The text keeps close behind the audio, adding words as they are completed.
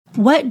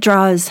What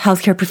draws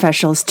healthcare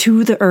professionals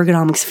to the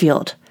ergonomics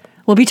field?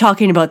 We'll be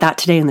talking about that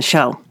today in the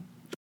show.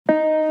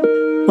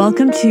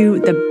 Welcome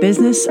to the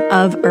Business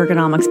of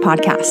Ergonomics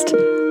podcast.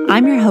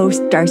 I'm your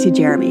host, Darcy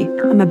Jeremy.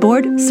 I'm a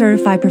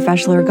board-certified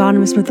professional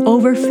ergonomist with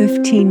over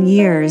 15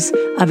 years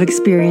of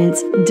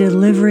experience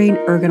delivering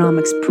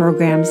ergonomics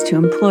programs to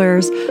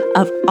employers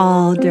of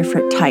all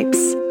different types.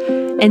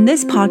 In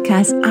this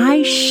podcast,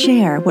 I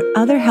share what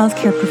other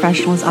healthcare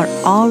professionals are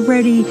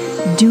already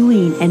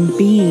doing and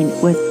being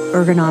with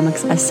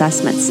ergonomics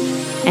assessments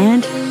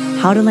and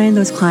how to land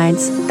those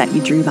clients that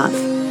you dream of.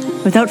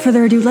 Without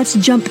further ado, let's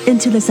jump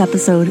into this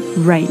episode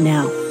right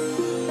now.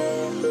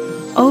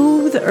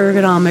 Oh, the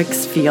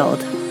ergonomics field.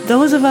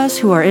 Those of us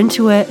who are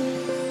into it,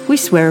 we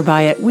swear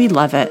by it, we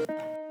love it.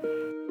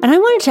 And I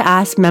wanted to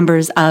ask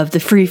members of the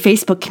free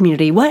Facebook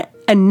community what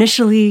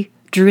initially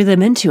drew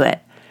them into it.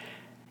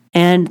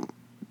 And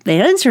the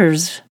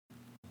answers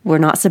were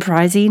not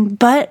surprising,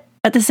 but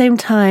at the same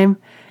time,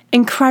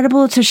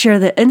 incredible to share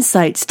the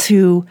insights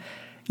to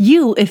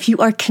you if you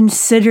are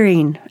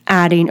considering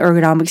adding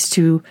ergonomics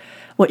to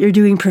what you're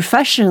doing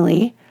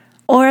professionally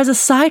or as a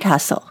side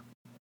hustle.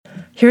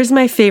 Here's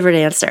my favorite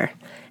answer,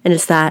 and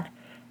it's that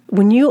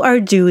when you are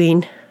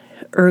doing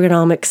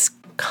ergonomics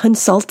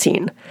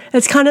consulting,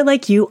 it's kind of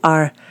like you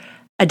are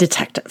a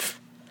detective,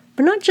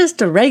 but not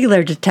just a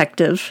regular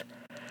detective,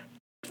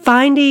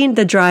 finding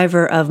the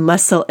driver of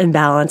muscle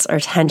imbalance or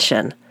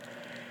tension.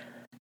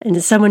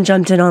 And someone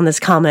jumped in on this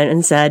comment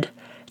and said,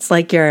 it's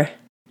like you're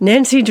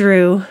Nancy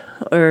Drew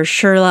or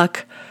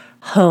Sherlock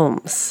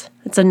Holmes.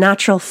 It's a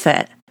natural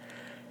fit.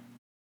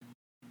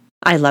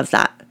 I love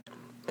that.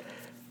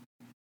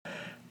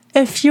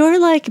 If you're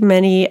like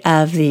many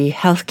of the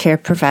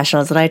healthcare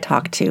professionals that I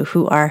talk to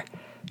who are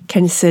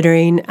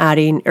considering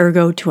adding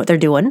ergo to what they're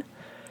doing,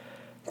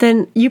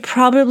 then you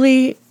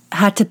probably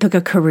had to pick a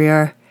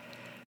career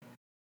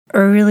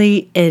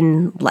early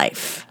in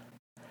life.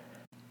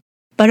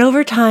 But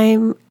over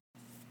time,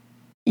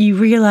 you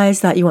realize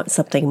that you want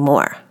something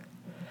more.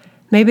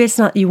 Maybe it's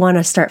not you want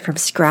to start from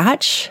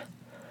scratch,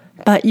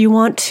 but you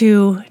want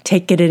to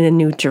take it in a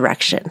new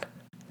direction.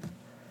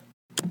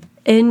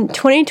 In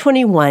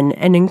 2021,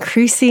 an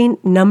increasing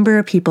number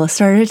of people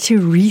started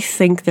to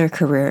rethink their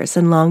careers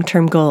and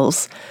long-term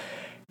goals.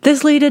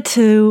 This led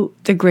to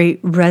the Great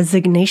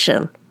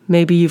Resignation.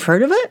 Maybe you've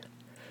heard of it?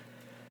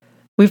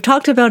 We've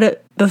talked about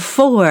it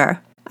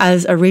before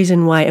as a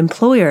reason why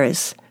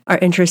employers are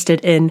interested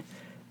in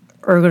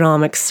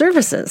ergonomic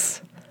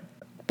services.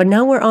 But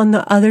now we're on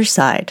the other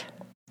side.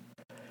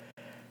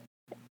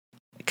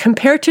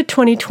 Compared to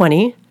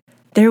 2020,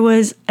 there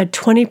was a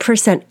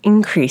 20%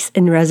 increase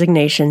in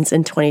resignations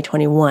in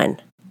 2021.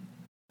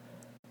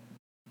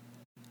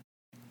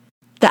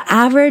 The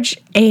average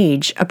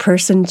age a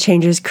person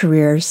changes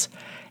careers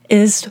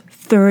is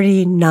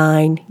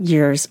 39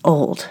 years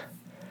old.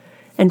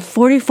 And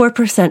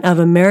 44% of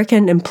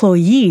American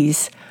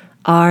employees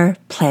are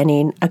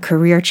planning a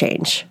career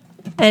change.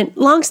 And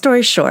long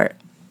story short,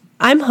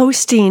 I'm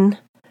hosting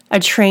a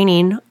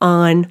training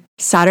on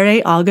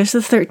Saturday, August the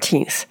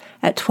 13th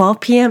at 12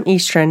 p.m.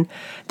 Eastern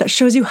that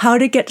shows you how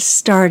to get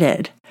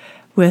started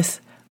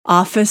with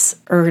office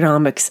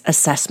ergonomics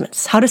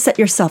assessments, how to set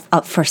yourself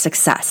up for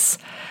success.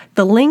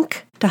 The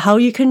link to how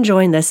you can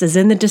join this is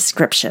in the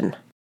description.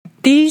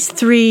 These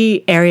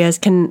 3 areas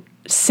can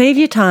save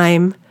you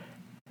time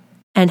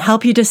and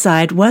help you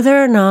decide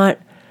whether or not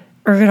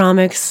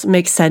ergonomics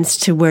makes sense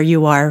to where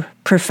you are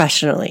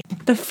professionally.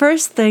 The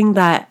first thing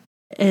that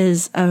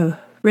is a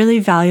really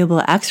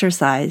valuable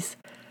exercise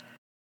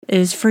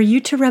is for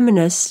you to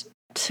reminisce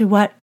to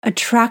what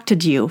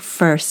attracted you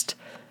first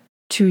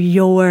to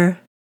your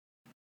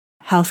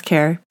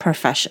healthcare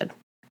profession.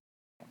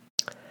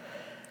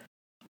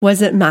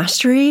 Was it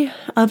mastery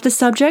of the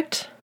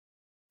subject?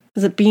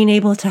 Was it being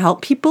able to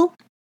help people?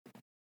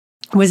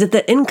 Was it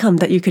the income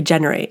that you could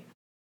generate?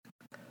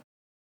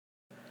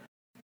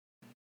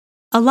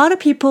 A lot of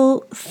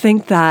people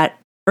think that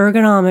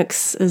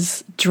ergonomics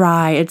is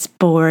dry, it's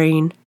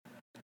boring,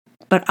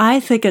 but I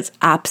think it's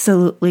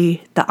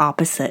absolutely the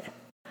opposite.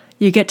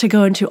 You get to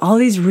go into all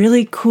these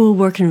really cool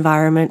work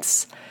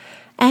environments,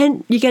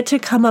 and you get to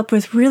come up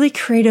with really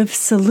creative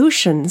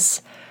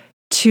solutions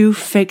to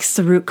fix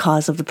the root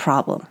cause of the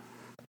problem.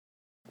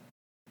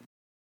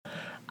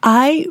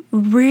 I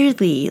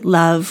really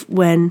love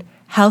when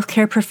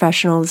healthcare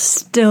professionals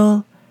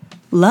still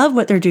love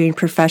what they're doing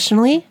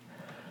professionally,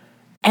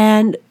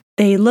 and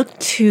they look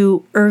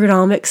to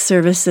ergonomic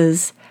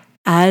services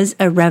as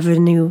a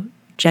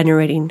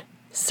revenue-generating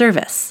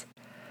service.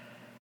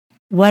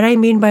 What I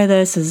mean by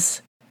this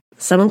is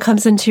someone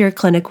comes into your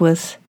clinic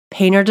with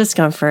pain or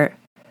discomfort,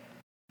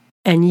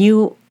 and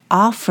you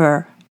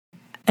offer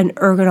an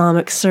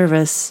ergonomic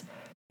service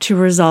to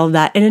resolve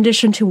that in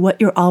addition to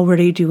what you're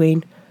already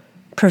doing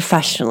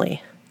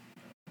professionally.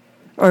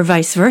 Or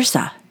vice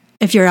versa.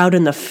 If you're out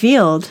in the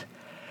field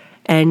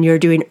and you're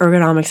doing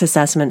ergonomics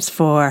assessments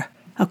for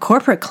a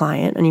corporate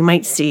client, and you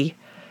might see,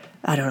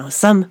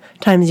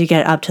 sometimes you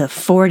get up to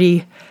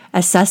 40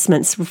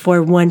 assessments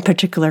for one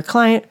particular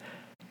client,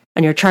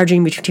 and you're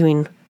charging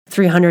between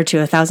 $300 to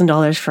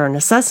 $1,000 for an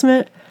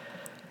assessment.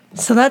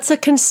 So that's a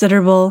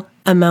considerable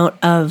amount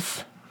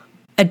of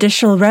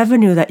additional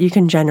revenue that you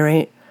can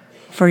generate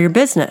for your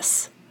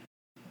business.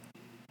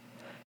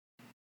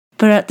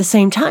 But at the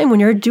same time, when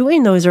you're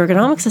doing those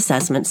ergonomics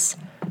assessments,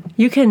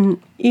 you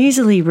can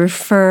easily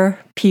refer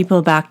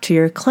people back to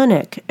your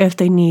clinic if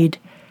they need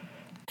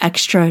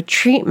extra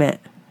treatment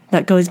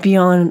that goes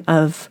beyond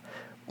of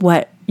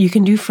what you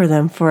can do for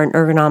them for an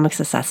ergonomics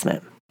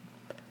assessment.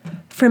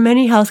 For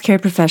many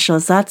healthcare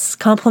professionals, that's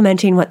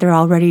complementing what they're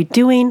already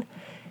doing.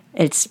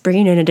 It's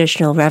bringing in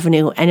additional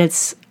revenue, and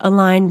it's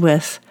aligned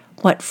with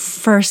what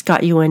first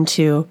got you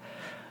into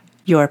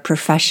your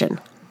profession.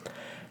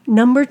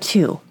 Number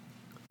 2,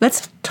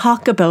 let's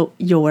talk about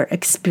your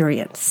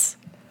experience.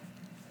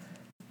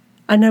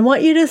 And I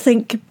want you to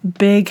think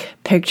big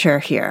picture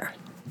here.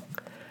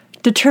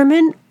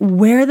 Determine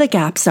where the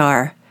gaps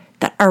are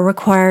that are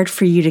required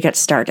for you to get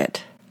started.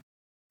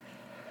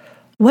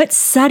 What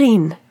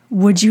setting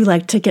would you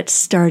like to get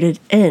started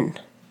in?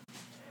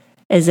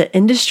 Is it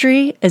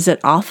industry? Is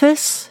it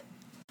office?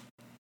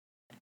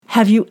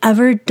 Have you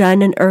ever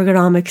done an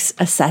ergonomics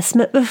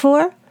assessment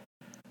before?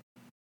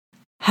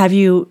 Have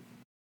you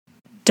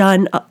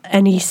done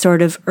any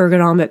sort of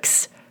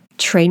ergonomics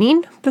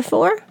training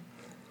before?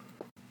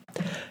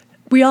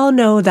 We all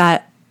know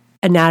that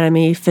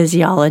anatomy,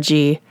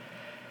 physiology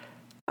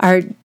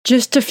are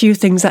just a few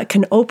things that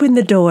can open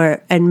the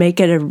door and make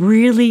it a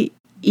really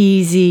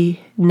easy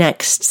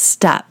next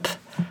step.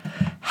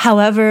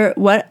 However,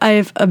 what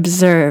I've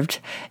observed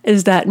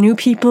is that new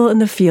people in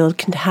the field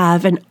can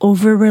have an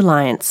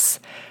over-reliance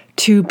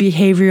to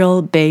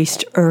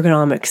behavioral-based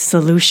ergonomic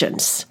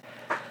solutions,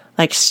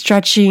 like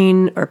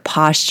stretching or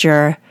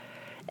posture,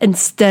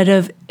 instead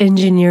of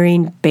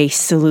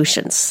engineering-based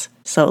solutions.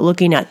 So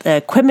looking at the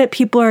equipment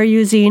people are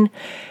using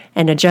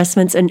and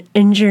adjustments and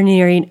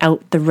engineering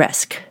out the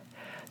risk.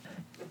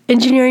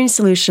 Engineering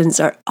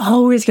solutions are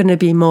always going to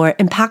be more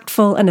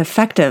impactful and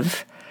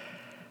effective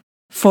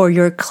for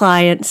your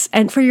clients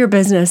and for your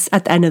business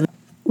at the end of the day.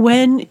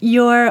 When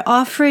you're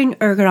offering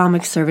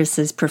ergonomic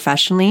services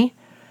professionally,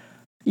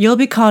 you'll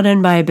be called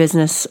in by a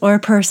business or a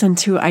person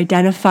to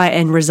identify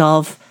and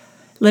resolve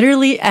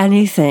literally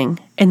anything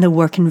in the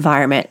work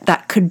environment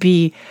that could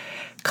be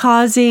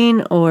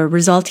causing or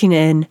resulting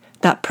in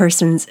that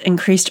person's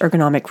increased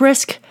ergonomic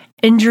risk,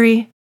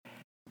 injury,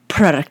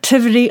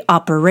 productivity,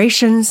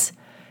 operations,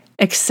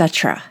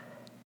 etc.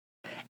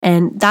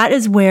 And that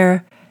is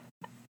where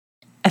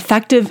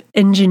effective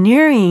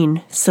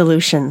engineering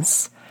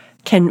solutions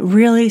can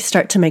really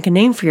start to make a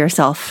name for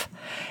yourself,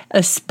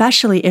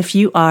 especially if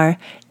you are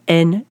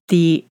in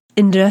the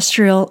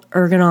industrial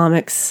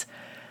ergonomics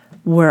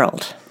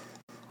world.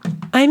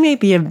 I may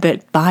be a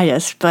bit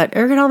biased, but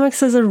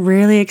ergonomics is a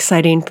really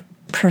exciting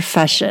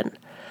profession.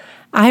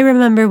 I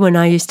remember when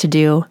I used to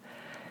do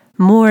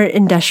more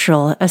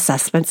industrial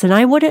assessments, and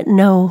I wouldn't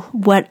know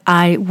what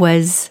I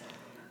was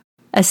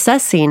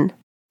assessing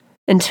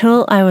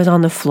until I was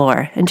on the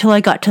floor, until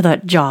I got to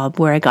that job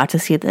where I got to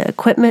see the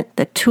equipment,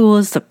 the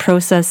tools, the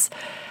process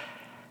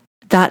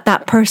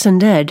that person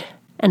did.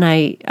 And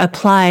I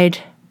applied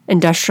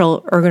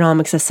industrial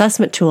ergonomics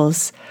assessment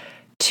tools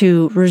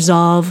to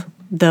resolve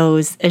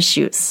those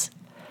issues.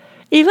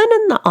 Even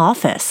in the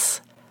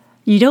office,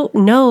 you don't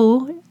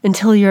know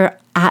until you're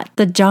at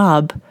the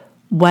job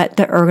what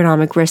the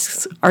ergonomic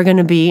risks are going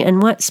to be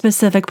and what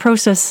specific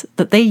process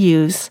that they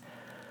use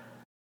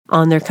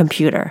on their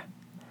computer.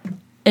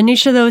 In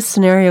each of those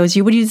scenarios,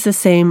 you would use the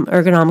same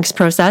ergonomics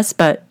process,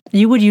 but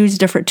you would use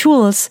different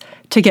tools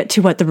to get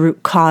to what the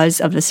root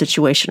cause of the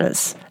situation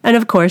is. And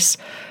of course,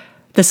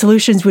 the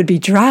solutions would be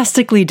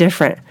drastically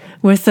different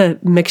with a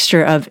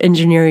mixture of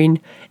engineering,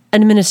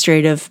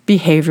 administrative,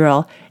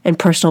 behavioral, and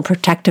personal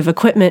protective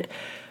equipment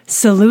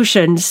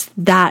solutions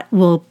that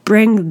will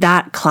bring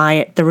that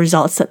client the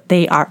results that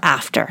they are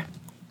after.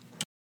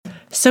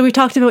 So we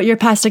talked about your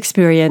past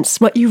experience,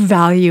 what you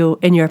value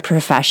in your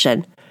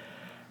profession.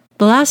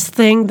 The last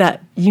thing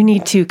that you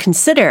need to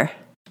consider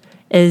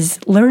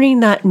is learning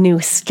that new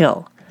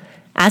skill.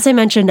 As I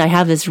mentioned, I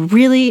have this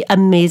really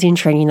amazing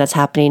training that's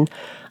happening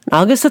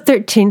on August the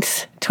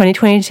 13th,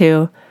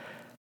 2022,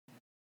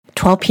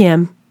 12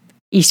 p.m.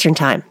 Eastern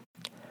Time.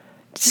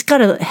 Just got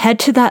to head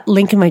to that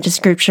link in my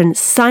description,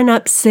 sign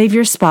up, save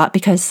your spot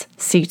because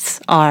seats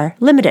are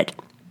limited.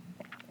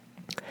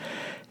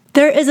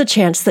 There is a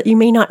chance that you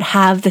may not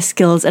have the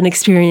skills and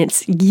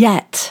experience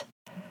yet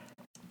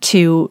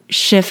to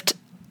shift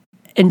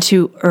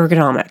into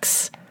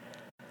ergonomics.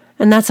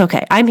 And that's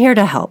okay. I'm here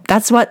to help.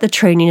 That's what the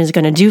training is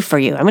going to do for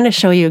you. I'm going to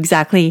show you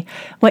exactly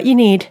what you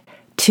need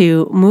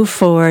to move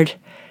forward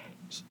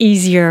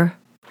easier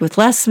with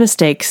less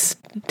mistakes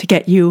to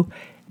get you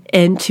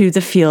into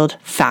the field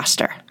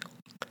faster.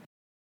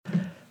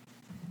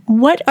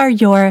 What are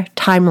your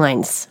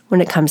timelines when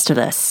it comes to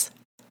this?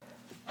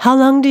 How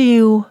long do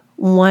you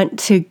want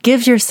to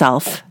give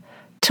yourself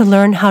to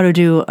learn how to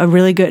do a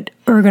really good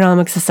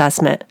ergonomics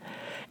assessment?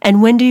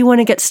 And when do you want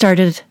to get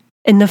started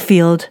in the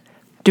field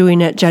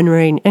doing it,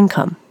 generating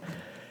income?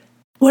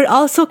 What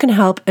also can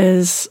help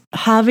is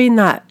having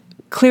that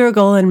clear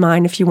goal in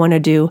mind if you want to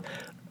do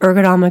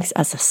ergonomics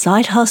as a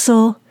side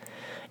hustle,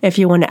 if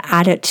you want to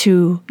add it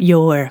to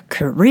your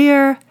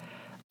career,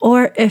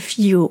 or if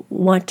you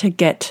want to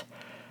get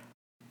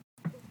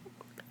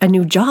a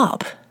new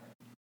job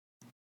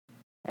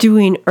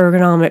doing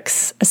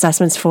ergonomics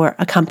assessments for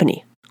a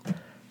company.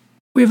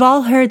 We've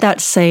all heard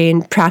that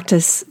saying,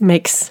 practice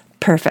makes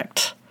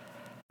perfect.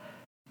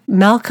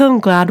 Malcolm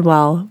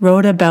Gladwell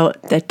wrote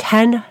about the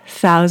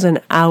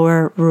 10,000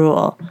 hour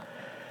rule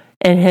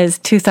in his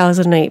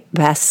 2008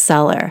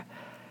 bestseller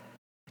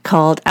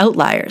called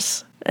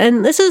Outliers.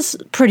 And this is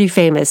pretty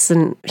famous,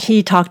 and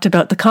he talked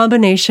about the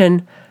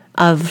combination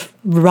of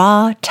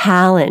raw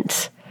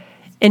talent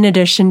in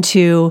addition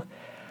to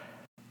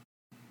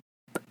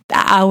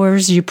the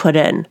hours you put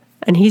in.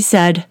 And he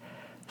said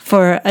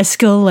for a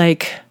skill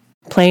like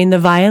playing the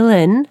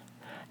violin,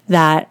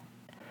 that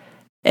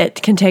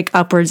it can take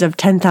upwards of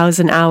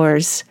 10,000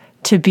 hours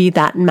to be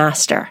that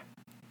master.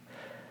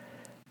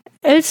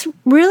 It's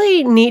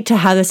really neat to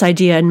have this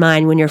idea in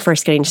mind when you're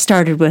first getting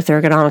started with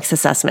ergonomics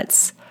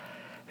assessments,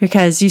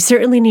 because you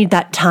certainly need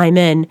that time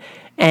in,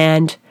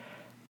 and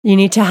you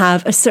need to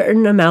have a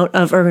certain amount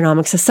of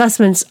ergonomics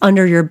assessments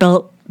under your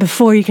belt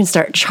before you can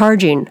start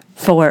charging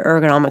for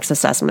ergonomics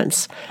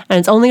assessments. And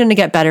it's only going to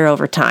get better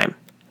over time.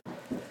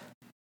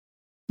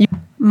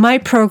 My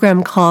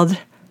program called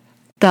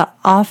the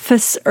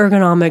Office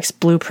Ergonomics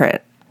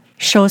Blueprint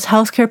shows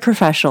healthcare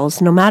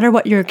professionals, no matter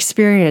what your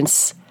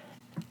experience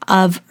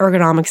of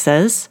ergonomics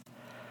is,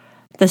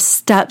 the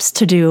steps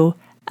to do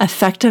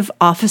effective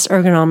office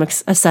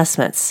ergonomics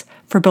assessments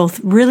for both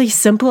really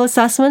simple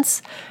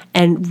assessments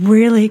and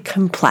really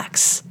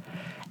complex.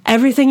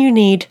 Everything you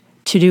need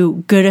to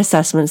do good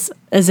assessments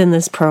is in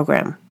this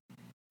program.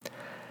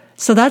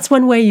 So that's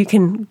one way you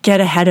can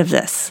get ahead of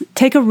this.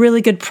 Take a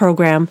really good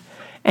program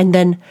and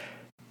then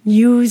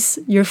use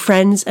your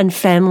friends and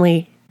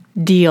family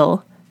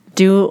deal.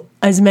 Do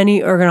as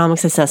many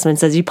ergonomics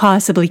assessments as you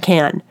possibly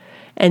can.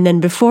 And then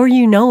before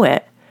you know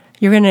it,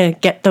 you're going to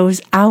get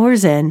those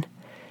hours in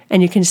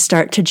and you can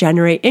start to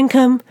generate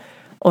income,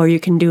 or you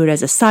can do it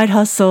as a side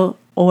hustle,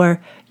 or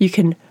you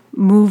can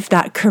move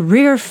that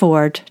career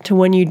forward to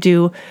when you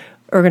do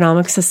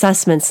ergonomics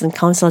assessments and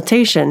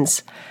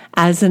consultations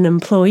as an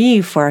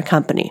employee for a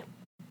company.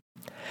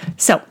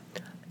 So,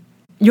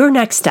 your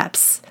next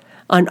steps.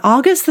 On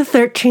August the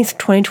 13th,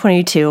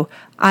 2022,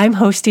 I'm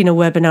hosting a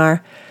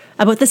webinar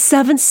about the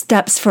 7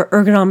 steps for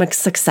ergonomic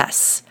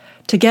success.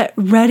 To get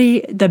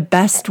ready the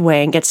best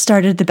way and get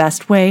started the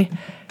best way,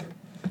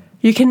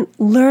 you can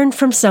learn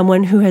from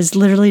someone who has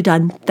literally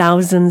done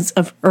thousands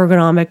of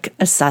ergonomic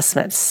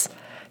assessments.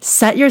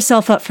 Set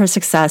yourself up for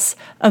success,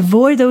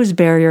 avoid those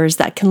barriers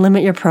that can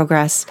limit your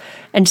progress,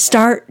 and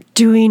start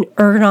doing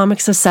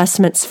ergonomics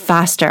assessments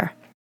faster.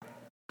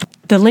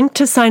 The link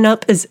to sign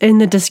up is in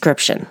the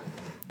description.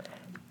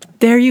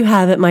 There you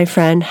have it, my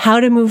friend, how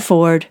to move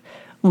forward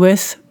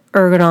with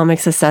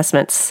ergonomics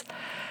assessments.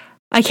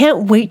 I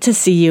can't wait to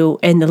see you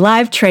in the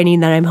live training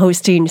that I'm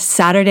hosting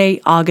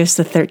Saturday, August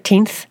the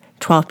 13th,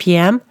 12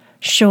 p.m.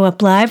 Show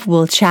up live,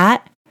 we'll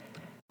chat.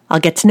 I'll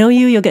get to know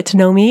you, you'll get to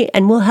know me,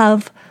 and we'll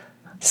have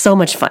so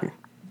much fun.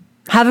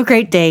 Have a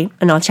great day,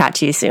 and I'll chat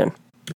to you soon.